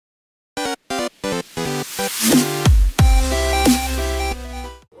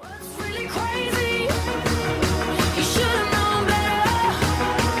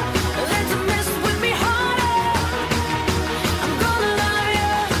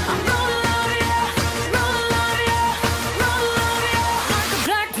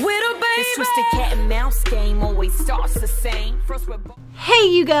Hey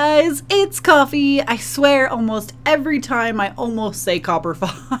you guys, it's Coffee. I swear almost every time I almost say Copper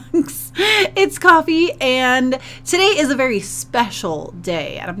Fox. It's Coffee, and today is a very special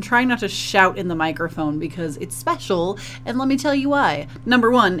day, and I'm trying not to shout in the microphone because it's special, and let me tell you why.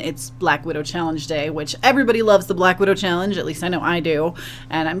 Number one, it's Black Widow Challenge Day, which everybody loves the Black Widow Challenge, at least I know I do,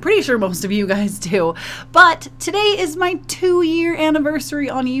 and I'm pretty sure most of you guys do. But today is my 2-year anniversary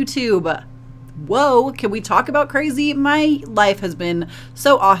on YouTube. Whoa, can we talk about crazy? My life has been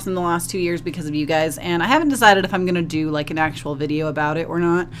so awesome the last 2 years because of you guys, and I haven't decided if I'm gonna do like an actual video about it or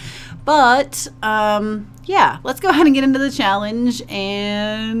not. But yeah, let's go ahead and get into the challenge.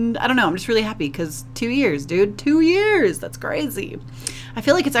 And I don't know, I'm just really happy because 2 years, dude. 2 years, that's crazy. I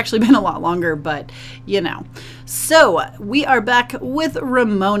feel like it's actually been a lot longer, but you know. So we are back with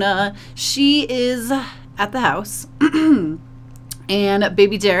Ramona. She is at the house. And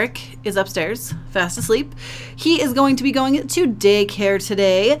baby Derek is upstairs, fast asleep. He is going to be going to daycare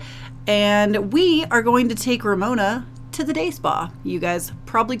today, and we are going to take Ramona to the day spa. You guys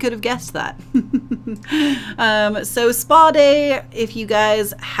probably could have guessed that. So spa day, if you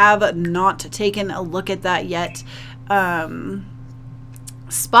guys have not taken a look at that yet,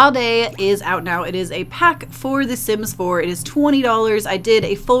 Spa Day is out now. It is a pack for The Sims 4. It is $20. I did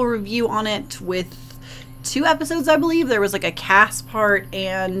a full review on it with 2 episodes, I believe. There was like a cast part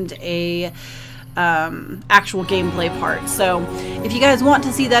and a actual gameplay part. So if you guys want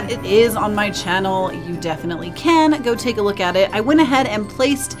to see that, it is on my channel. You definitely can go take a look at it. I went ahead and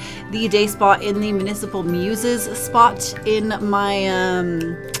placed the day spa in the Municipal Muses spot in my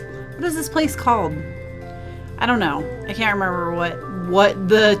what is this place called? I don't know. I can't remember what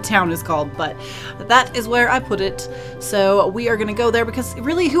the town is called, but that is where I put it. So we are gonna go there because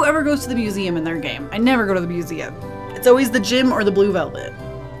really whoever goes to the museum in their game. I never go to the museum. It's always the gym or the Blue Velvet.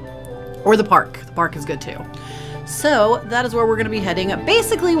 Or the park. The park is good too. So that is where we're gonna be heading.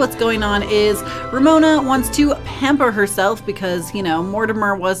 Basically what's going on is Ramona wants to pamper herself because, you know,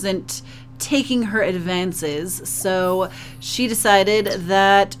 Mortimer wasn't taking her advances, so she decided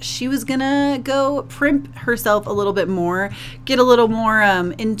that she was gonna go primp herself a little bit more, get a little more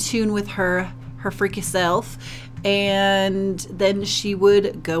in tune with her freaky self, and then she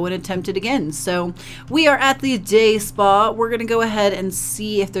would go and attempt it again. So we are at the day spa. We're gonna go ahead and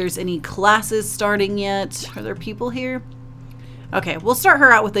see if there's any classes starting yet. Are there people here? Okay, we'll start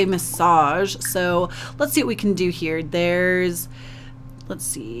her out with a massage. So let's see what we can do here. There's, let's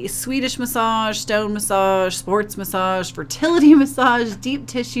see, Swedish massage, stone massage, sports massage, fertility massage, deep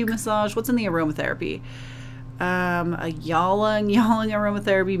tissue massage. What's in the aromatherapy? A yawling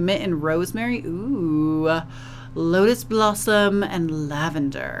aromatherapy, mint and rosemary. Ooh, lotus blossom and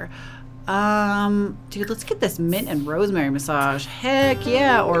lavender. Dude, let's get this mint and rosemary massage. Heck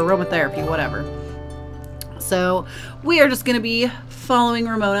yeah, or aromatherapy, whatever. So we are just going to be following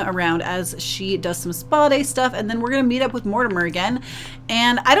Ramona around as she does some spa day stuff, and then we're going to meet up with Mortimer again.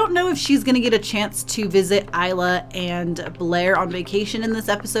 And I don't know if she's going to get a chance to visit Isla and Blair on vacation in this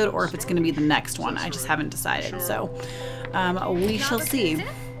episode, or if it's going to be the next one. I just haven't decided, so we shall see.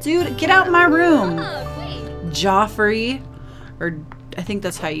 Dude, get out of my room. Joffrey, or I think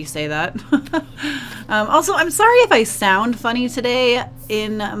that's how you say that. Also, I'm sorry if I sound funny today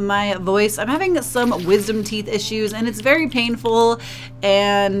in my voice. I'm having some wisdom teeth issues, and it's very painful,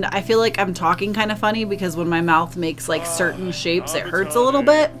 and I feel like I'm talking kind of funny because when my mouth makes like certain shapes, it hurts a little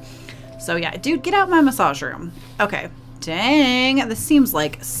bit. So yeah, dude, get out my massage room. Okay. Dang, this seems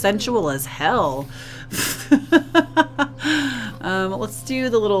like sensual as hell. Let's do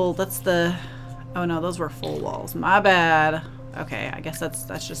the little, that's the, oh no, those were full walls. My bad. Okay, I guess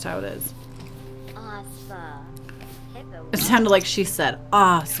that's just how it is. It sounded like she said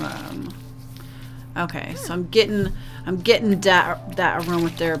awesome. Okay, so I'm getting that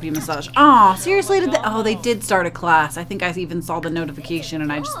aromatherapy massage. Oh, seriously, they did start a class. I think I even saw the notification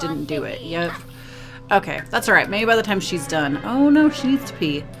and I just didn't do it. Yep. Okay, that's all right. Maybe by the time she's done. Oh no, she needs to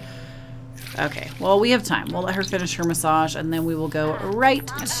pee. Okay, well, we have time. We'll let her finish her massage and then we will go right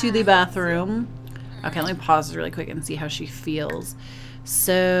to the bathroom. Okay, let me pause this really quick and see how she feels.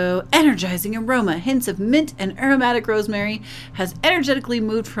 So, energizing aroma, hints of mint and aromatic rosemary, has energetically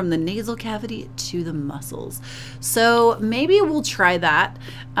moved from the nasal cavity to the muscles. So maybe we'll try that.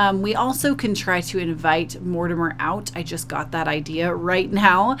 We also can try to invite Mortimer out. I just got that idea right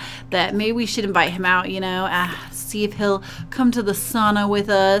now that maybe we should invite him out, you know, see if he'll come to the sauna with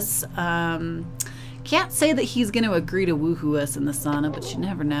us. Can't say that he's going to agree to woohoo us in the sauna, but you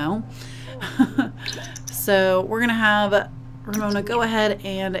never know. So we're going to have Ramona go ahead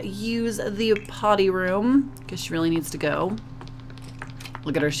and use the potty room because she really needs to go.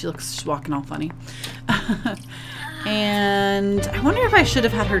 Look at her. She's walking all funny. And I wonder if I should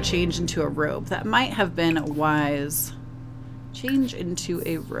have had her change into a robe. That might have been wise. Change into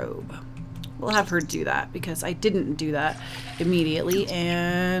a robe. We'll have her do that because I didn't do that immediately,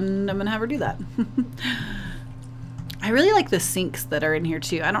 and I'm gonna have her do that. I really like the sinks that are in here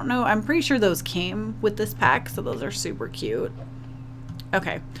too. I don't know, I'm pretty sure those came with this pack, so those are super cute.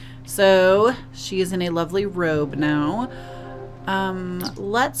 Okay, so she is in a lovely robe now.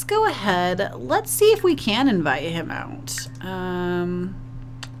 Let's go ahead. Let's see if we can invite him out.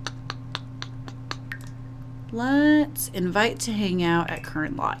 Let's invite to hang out at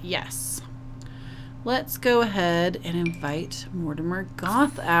current lot. Yes. Let's go ahead and invite Mortimer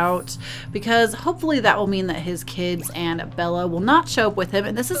Goth out because hopefully that will mean that his kids and Bella will not show up with him.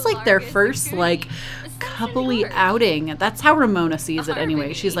 And this is like their first like coupley outing. That's how Ramona sees it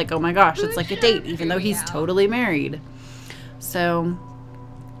anyway. She's like, oh my gosh, it's like a date even though he's totally married. So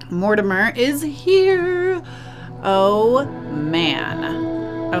Mortimer is here. Oh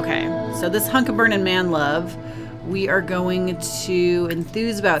man. Okay, so this hunk of burning man love. We are going to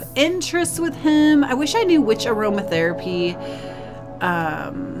enthuse about interests with him. I wish I knew which aromatherapy.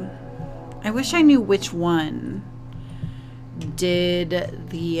 I wish I knew which one did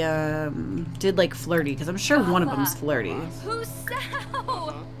the did like flirty, because I'm sure one of them's flirty.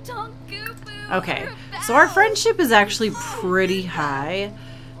 Okay, so our friendship is actually pretty high.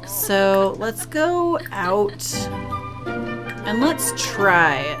 So let's go out and let's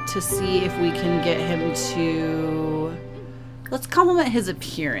try to see if we can get him to... Let's compliment his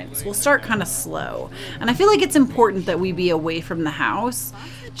appearance. We'll start kind of slow. And I feel like it's important that we be away from the house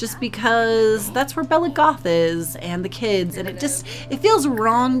just because that's where Bella Goth is and the kids. And it feels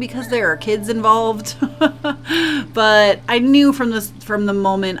wrong because there are kids involved. But I knew from the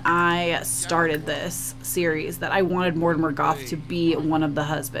moment I started this series that I wanted Mortimer Goth to be one of the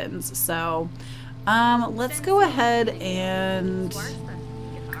husbands. So... let's go ahead and...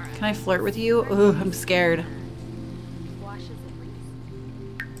 Can I flirt with you? Ooh, I'm scared.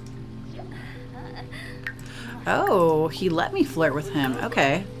 Oh, he let me flirt with him.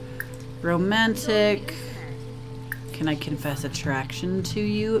 Okay. Romantic. Can I confess attraction to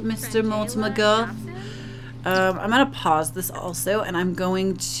you, Mr. Mortimer Goth? I'm going to pause this also, and I'm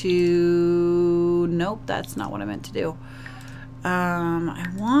going to... Nope, that's not what I meant to do. I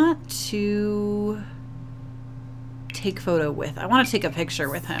want to take I want to take a picture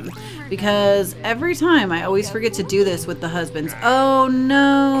with him because every time I always forget to do this with the husbands. Oh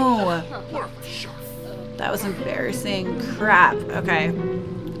no! That was embarrassing. Crap. Okay.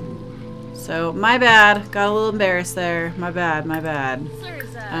 So, my bad. Got a little embarrassed there. My bad, my bad.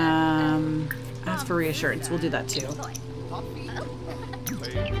 Ask for reassurance. We'll do that too.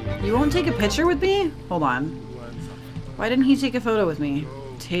 You won't take a picture with me? Hold on. Why didn't he take a photo with me?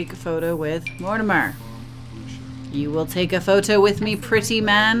 Take a photo with Mortimer. You will take a photo with me, pretty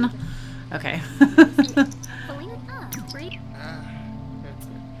man. Okay.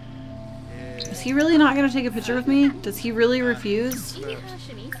 Is he really not going to take a picture with me? Does he really refuse?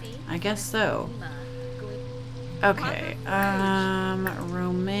 I guess so. Okay.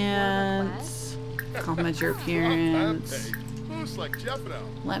 Romance. Compliment your appearance.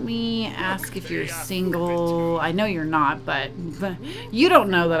 Let me ask if you're single. I know you're not, but you don't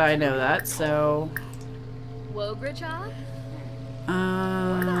know that I know that, so...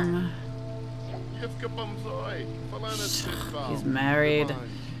 He's married.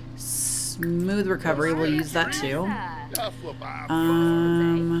 Smooth recovery, we'll use that too.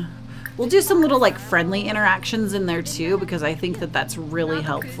 We'll do some little like friendly interactions in there too, because I think that that's really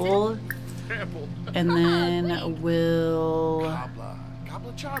helpful. And then we'll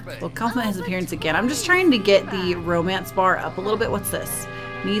compliment his appearance again. I'm just trying to get the romance bar up a little bit. What's this?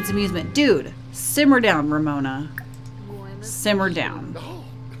 Needs amusement. Dude, simmer down, Ramona. Simmer down.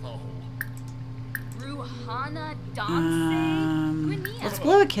 Let's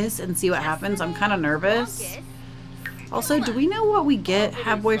blow a kiss and see what happens. I'm kind of nervous. Also, do we know what we get?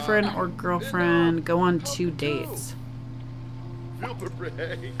 Have boyfriend or girlfriend. Go on 2 dates.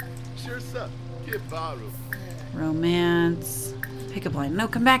 Romance. Pickup line. No,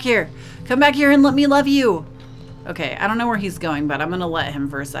 come back here. Come back here and let me love you. Okay, I don't know where he's going, but I'm going to let him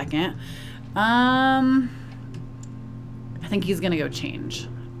for a second. I think he's going to go change.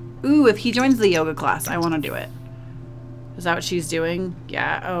 Ooh, if he joins the yoga class, I want to do it. Is that what she's doing?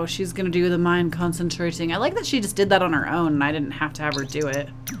 Yeah. Oh, she's going to do the mind concentrating. I like that she just did that on her own and I didn't have to have her do it.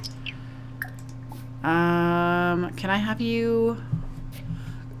 Can I have you?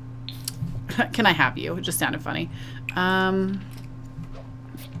 Can I have you? It just sounded funny.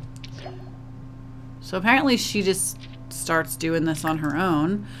 So apparently she just starts doing this on her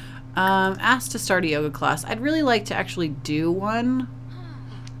own. Asked to start a yoga class. I'd really like to actually do one.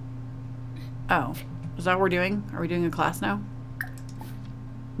 Oh, is that what we're doing? Are we doing a class now?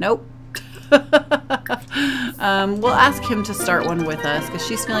 Nope. We'll ask him to start one with us because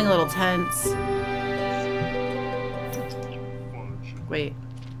she's feeling a little tense. Wait.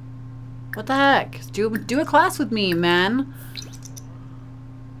 What the heck? Do a class with me, man.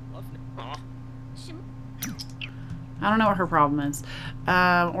 I don't know what her problem is.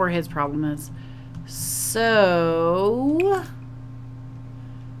 Or his problem is. So...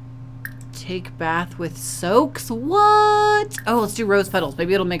 Take bath with soaks? What? Oh, let's do rose petals.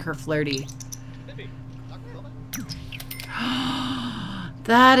 Maybe it'll make her flirty.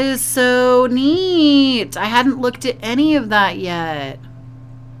 That is so neat. I hadn't looked at any of that yet.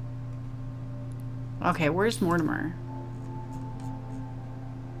 Okay, where's Mortimer?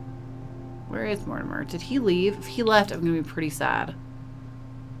 Where is Mortimer? Did he leave? If he left, I'm going to be pretty sad.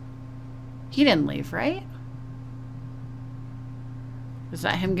 He didn't leave, right? Is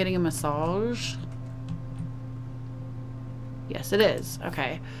that him getting a massage? Yes, it is.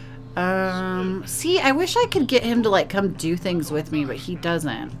 Okay. See, I wish I could get him to, like, come do things with me, but he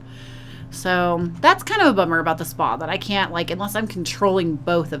doesn't. So, that's kind of a bummer about the spa, that I can't, like, unless I'm controlling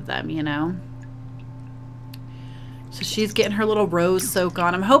both of them, you know? So she's getting her little rose soak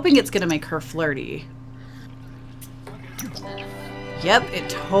on. I'm hoping it's going to make her flirty. Yep, it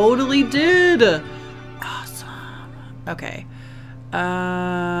totally did. Awesome. Okay.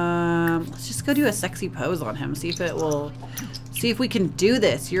 Let's just go do a sexy pose on him. See if it will... See if we can do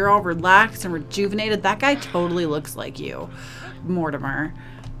this. You're all relaxed and rejuvenated. That guy totally looks like you, Mortimer.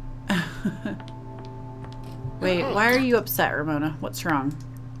 Wait, why are you upset, Ramona? What's wrong?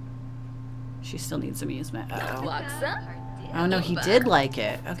 She still needs amusement. Uh-oh. Oh, no, he did like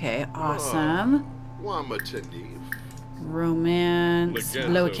it. Okay, awesome. Romance.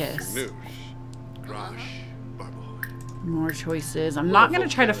 Blow a kiss. More choices. I'm not going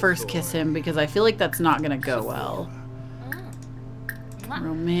to try to first kiss him because I feel like that's not going to go well.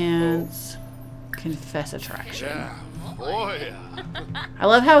 Romance. Confess attraction. I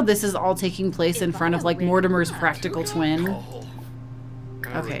love how this is all taking place in front of, like, Mortimer's practical twin.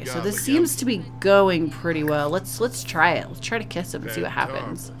 Okay, so this seems to be going pretty well. Let's try it. Let's try to kiss him and see what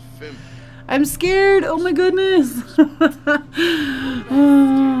happens. I'm scared. Oh my goodness.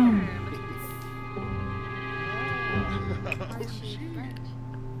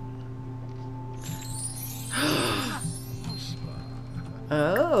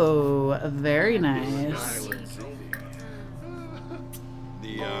 Oh, very nice.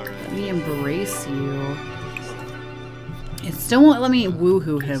 Let me embrace you. It still won't let me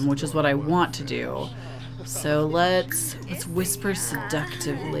woohoo him, which is what I want to do. So let's whisper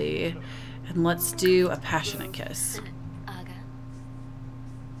seductively, and let's do a passionate kiss.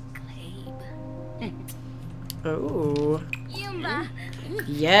 Oh.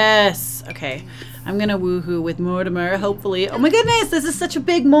 Yes. Okay. I'm gonna woohoo with Mortimer, hopefully. Oh my goodness, this is such a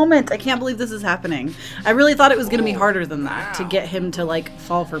big moment. I can't believe this is happening. I really thought it was gonna be harder than that to get him to, like,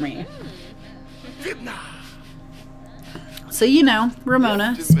 fall for me. So, you know,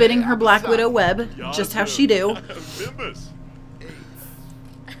 Ramona spinning her Black Widow web, just how she do.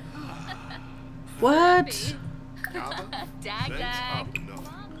 What?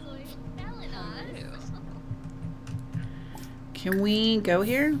 Can we go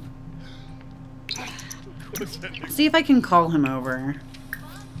here? See if I can call him over.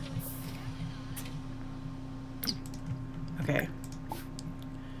 Okay.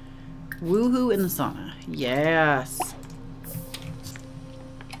 Woohoo in the sauna. Yes.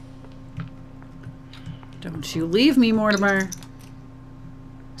 Don't you leave me, Mortimer.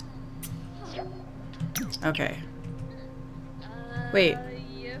 Okay. Wait.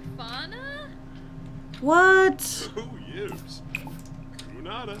 What?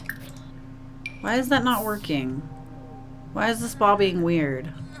 Why is that not working? Why is the spa being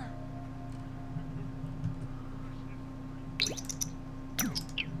weird?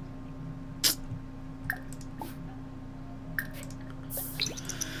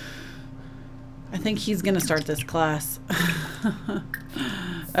 I think he's gonna start this class.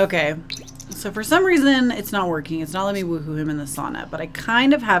 Okay. So for some reason, it's not working. It's not letting me woohoo him in the sauna, but I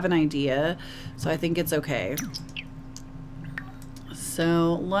kind of have an idea, so I think it's okay.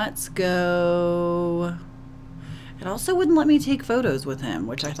 So let's go. It also wouldn't let me take photos with him,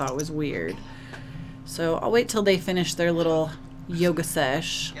 which I thought was weird. So I'll wait till they finish their little yoga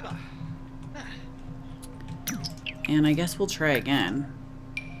sesh. And I guess we'll try again.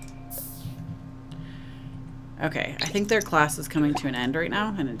 Okay, I think their class is coming to an end right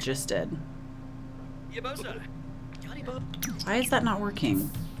now, and it just did. Why is that not working?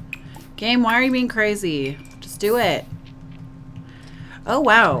 Game, why are you being crazy? Just do it. Oh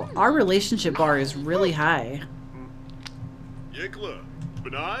wow, our relationship bar is really high.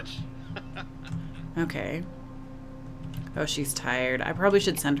 Okay. Oh, she's tired. I probably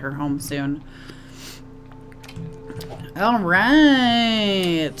should send her home soon. All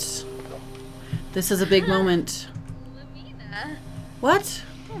right. This is a big moment. What?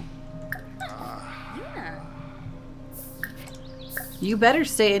 You better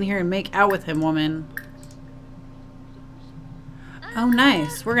stay in here and make out with him, woman. Oh,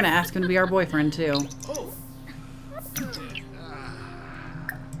 nice. We're gonna ask him to be our boyfriend, too.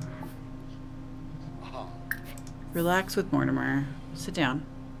 Relax with Mortimer. Sit down.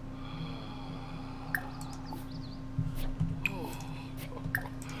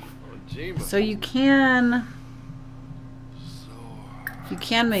 So you can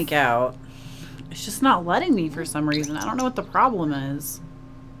make out. It's just not letting me for some reason. I don't know what the problem is.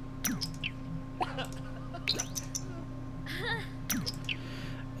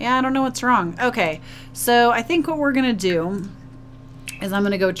 Yeah, I don't know what's wrong. Okay, so I think what we're gonna do is I'm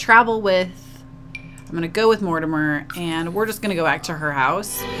gonna go with Mortimer, and we're just gonna go back to her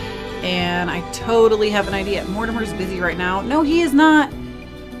house. And I totally have an idea. Mortimer's busy right now. No, he is not.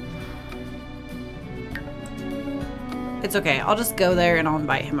 It's okay. I'll just go there and I'll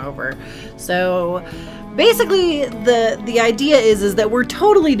invite him over. So basically the idea is that we're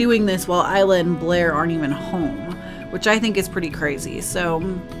totally doing this while Isla and Blair aren't even home, which I think is pretty crazy. So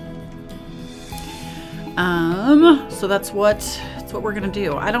that's what we're gonna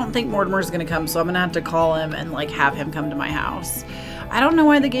do. I don't think Mortimer's gonna come, so I'm gonna have to call him and like have him come to my house. I don't know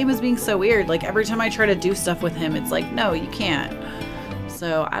why the game is being so weird. Like every time I try to do stuff with him, it's like, no, you can't.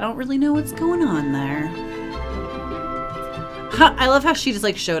 So I don't really know what's going on there. I love how she just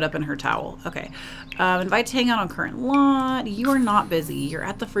like showed up in her towel. Okay. Invite to hang out on current lot. You are not busy. You're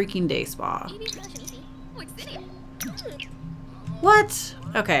at the freaking day spa. What?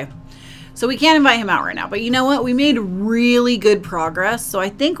 Okay. So we can't invite him out right now. But you know what? We made really good progress. So I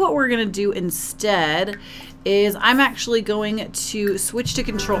think what we're going to do instead is I'm actually going to switch to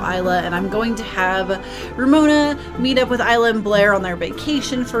control Isla, and I'm going to have Ramona meet up with Isla and Blair on their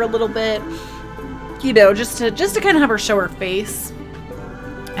vacation for a little bit. You know, just to kind of have her show her face,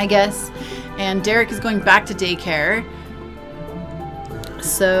 I guess. And Derek is going back to daycare.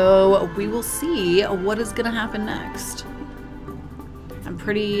 So we will see what is going to happen next. I'm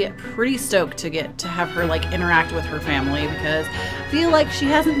pretty stoked to have her like interact with her family, because I feel like she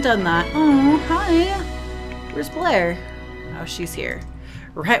hasn't done that. Oh, hi. Where's Blair? Oh, she's here.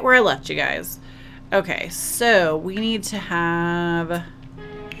 Right where I left you guys. Okay, so we need to have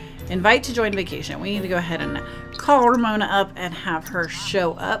invite to join vacation. We need to go ahead and call Ramona up and have her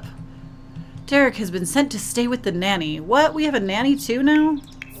show up. Derek has been sent to stay with the nanny. What? We have a nanny too now?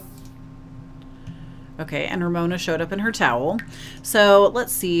 Okay, and Ramona showed up in her towel. So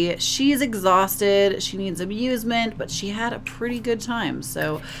let's see. She's exhausted. She needs amusement, but she had a pretty good time.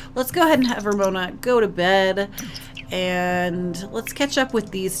 So let's go ahead and have Ramona go to bed, and let's catch up with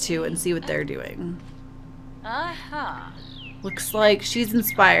these two and see what they're doing. Looks like she's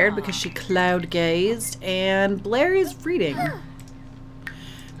inspired because she cloud gazed, and Blair is reading.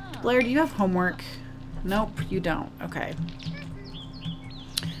 Blair, do you have homework? Nope, you don't. Okay.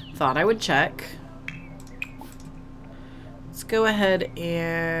 Thought I would check. Let's go ahead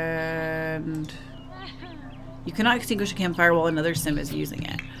and... You cannot extinguish a campfire while another sim is using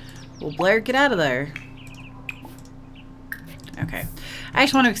it. Well, Blair, get out of there. Okay. I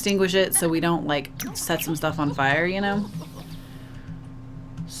just want to extinguish it so we don't, like, set some stuff on fire, you know?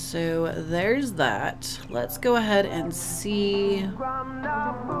 So there's that. Let's go ahead and see.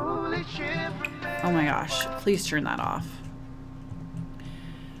 Oh my gosh, please turn that off.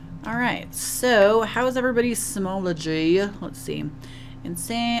 All-right, so how is everybody's simology? Let's see.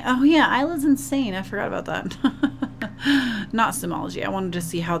 Insane. Oh yeah, Isla's insane. I forgot about that. Not simology. I wanted to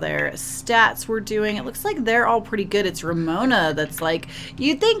see how their stats were doing. It looks like they're all pretty good. It's Ramona that's like,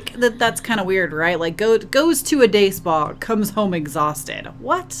 you'd think that that's kind of weird, right? Like goes to a day spa, comes home exhausted.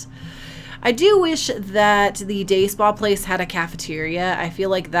 What? I do wish that the day spa place had a cafeteria. I feel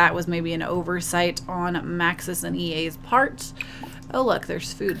like that was maybe an oversight on Maxis and EA's part. Oh look,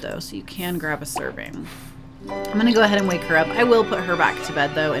 there's food though, so you can grab a serving. I'm gonna go ahead and wake her up. I will put her back to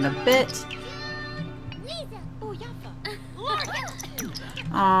bed though in a bit.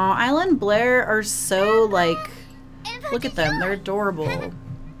 Aw, Isla and Blair are so like, look at them, they're adorable.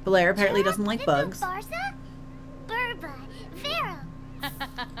 Blair apparently doesn't like bugs.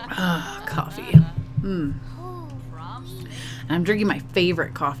 Ah, coffee. And I'm drinking my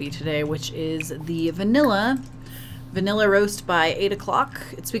favorite coffee today, which is the vanilla roast by 8 o'clock.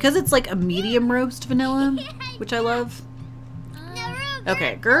 It's because it's like a medium roast vanilla, which I love.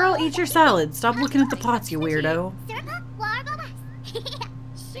 Okay, girl, eat your salad. Stop looking at the pots, you weirdo.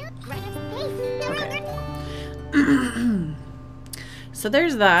 Okay. So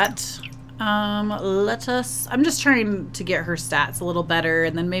there's that. I'm just trying to get her stats a little better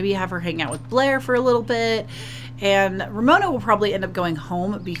and then maybe have her hang out with Blair for a little bit. And Ramona will probably end up going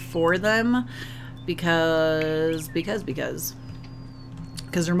home before them because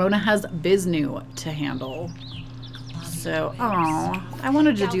Ramona has Biznu to handle. So, oh, I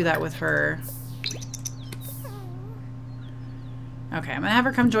wanted to do that with her. Okay, I'm gonna have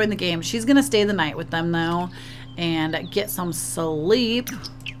her come join the game. She's gonna stay the night with them though and get some sleep.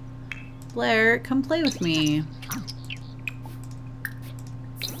 Blair, come play with me.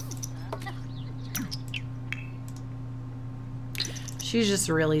 She's just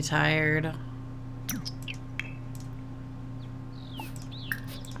really tired.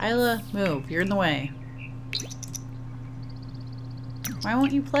 Isla, move. You're in the way. Why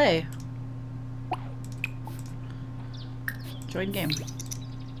won't you play? Join game.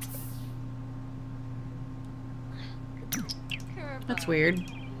 That's weird.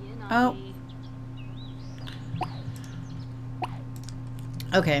 Oh.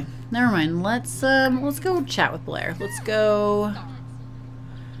 Okay, never mind. Let's go chat with Blair. Let's go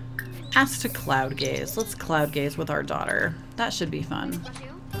ask to cloud gaze. Let's cloud gaze with our daughter. That should be fun.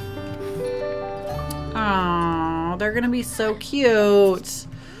 Oh, they're gonna be so cute.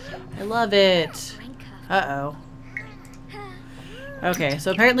 I love it. Uh-oh. Okay,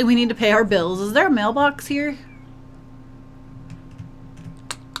 so apparently we need to pay our bills. Is there a mailbox here?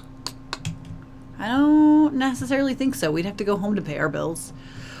 I don't necessarily think so. We'd have to go home to pay our bills.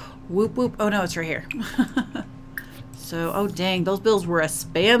 Whoop, whoop. Oh, no, it's right here. So, oh, dang. Those bills were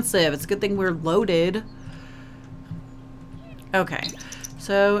expensive. It's a good thing we're loaded. Okay.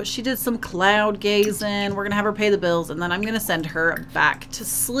 So, she did some cloud gazing. We're going to have her pay the bills, and then I'm going to send her back to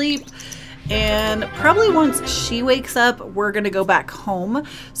sleep. And probably once she wakes up, we're going to go back home.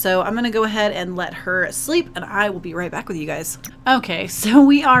 So I'm going to go ahead and let her sleep, and I will be right back with you guys. Okay, so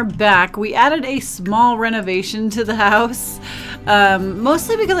we are back. We added a small renovation to the house,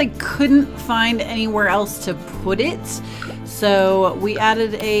 mostly because I couldn't find anywhere else to put it. So we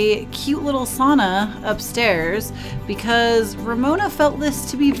added a cute little sauna upstairs because Ramona felt this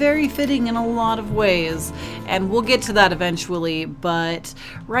to be very fitting in a lot of ways. And we'll get to that eventually, but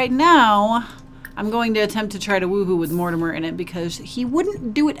right now I'm going to attempt to try to woohoo with Mortimer in it because he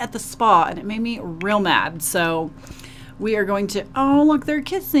wouldn't do it at the spa and it made me real mad. So we are going to, oh look, they're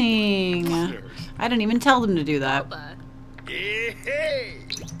kissing. I didn't even tell them to do that.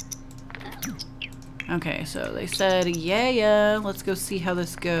 Okay, so they said, yeah, let's go see how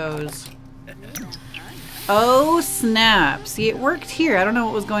this goes. Oh, snap. See, it worked here. I don't know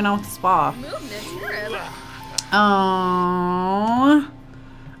what was going on with the spa. Oh,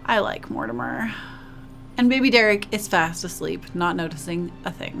 I like Mortimer. And baby Derek is fast asleep, not noticing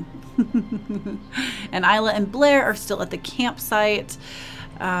a thing. And Isla and Blair are still at the campsite.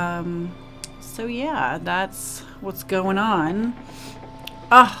 So yeah, that's what's going on.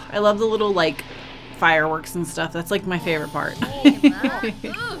 Oh, I love the little, like, fireworks and stuff. That's like my favorite part.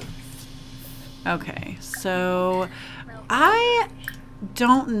 Okay, so I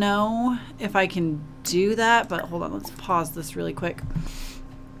don't know if I can do that, but hold on, let's pause this really quick.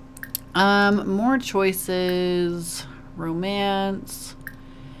 More choices, romance.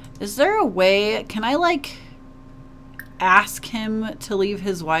 Is there a way, can I like ask him to leave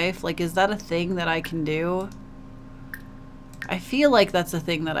his wife? Like, is that a thing that I can do? I feel like that's a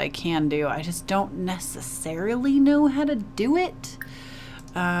thing that I can do. I just don't necessarily know how to do it.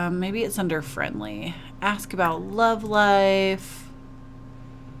 Maybe it's under friendly. Ask about love life.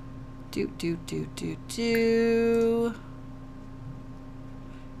 Give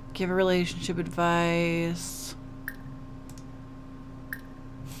a relationship advice.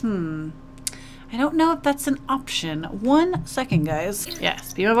 I don't know if that's an option. 1 second, guys.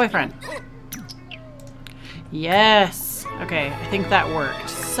 Yes, be my boyfriend. Yes. Okay, I think that worked.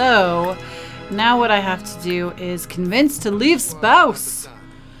 So Now what I have to do is convince to leave spouse.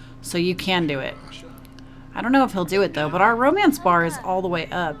 So you can do it. I don't know if he'll do it though, but our romance bar is all the way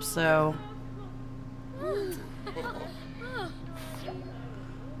up, so...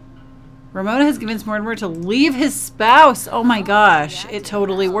 Ramona has convinced Mortimer to leave his spouse. Oh my gosh, it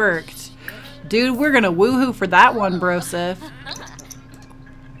totally worked. Dude, we're gonna woohoo for that one, brosif.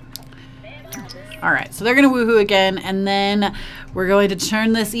 Alright, so they're gonna woohoo again, and then we're going to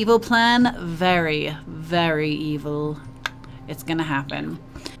turn this evil plan very, very evil. It's gonna happen.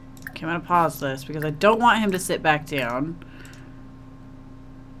 Okay, I'm gonna pause this because I don't want him to sit back down.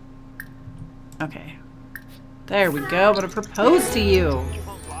 Okay. There we go. I'm gonna propose to you.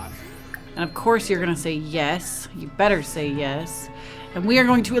 And of course you're going to say yes. You better say yes. And we are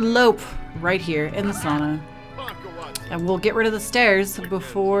going to elope right here in the sauna. And we'll get rid of the stairs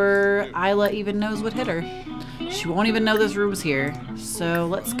before Isla even knows what hit her. She won't even know this room's here. So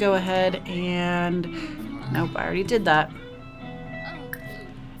let's go ahead and... Nope, I already did that.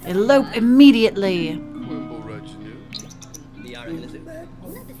 Elope immediately.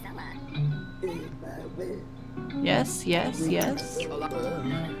 Yes, yes, yes.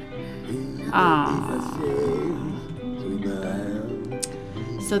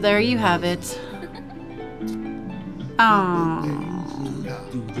 So there you have it.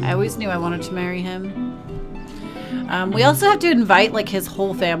 I always knew I wanted to marry him. We also have to invite like his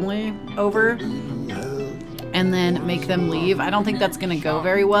whole family over and then make them leave. I don't think that's gonna go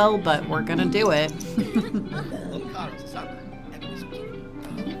very well, but we're gonna do it.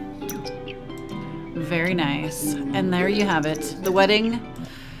 Very nice. And there you have it. The wedding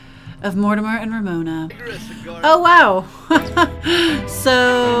of Mortimer and Ramona. Oh, wow.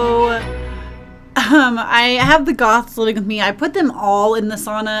 So, I have the goths living with me. I put them all in the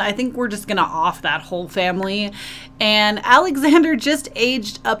sauna. I think we're just going to off that whole family. And Alexander just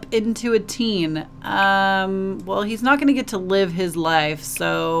aged up into a teen. Well, he's not going to get to live his life,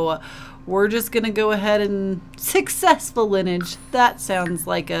 so we're just going to go ahead and successful lineage. That sounds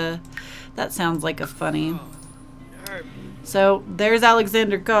like a funny. So there's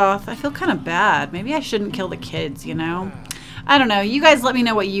Alexander Goth. I feel kind of bad. Maybe I shouldn't kill the kids, you know? I don't know. You guys let me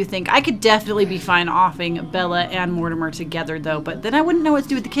know what you think. I could definitely be fine offing Bella and Mortimer together though, but then I wouldn't know what to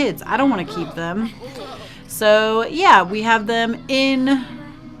do with the kids. I don't want to keep them. So yeah, we have them in...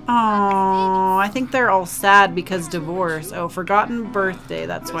 Oh, I think they're all sad because divorce. Oh, forgotten birthday.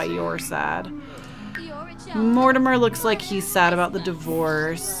 That's why you're sad. Mortimer looks like he's sad about the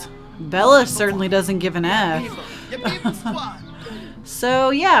divorce. Bella certainly doesn't give an F. So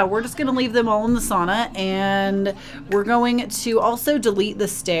yeah, we're just gonna leave them all in the sauna, and we're going to also delete the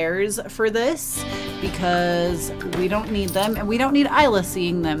stairs for this because we don't need them, and we don't need Isla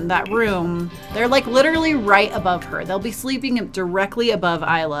seeing them. That room, they're like literally right above her. They'll be sleeping directly above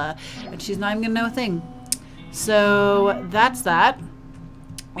Isla, and she's not even gonna know a thing. So that's that.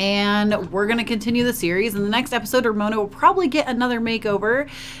 And we're going to continue the series. In the next episode, Ramona will probably get another makeover.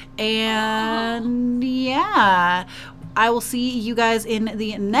 And yeah, I will see you guys in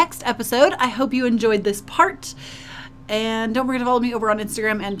the next episode. I hope you enjoyed this part. And don't forget to follow me over on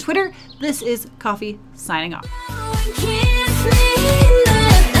Instagram and Twitter. This is Coffee signing off.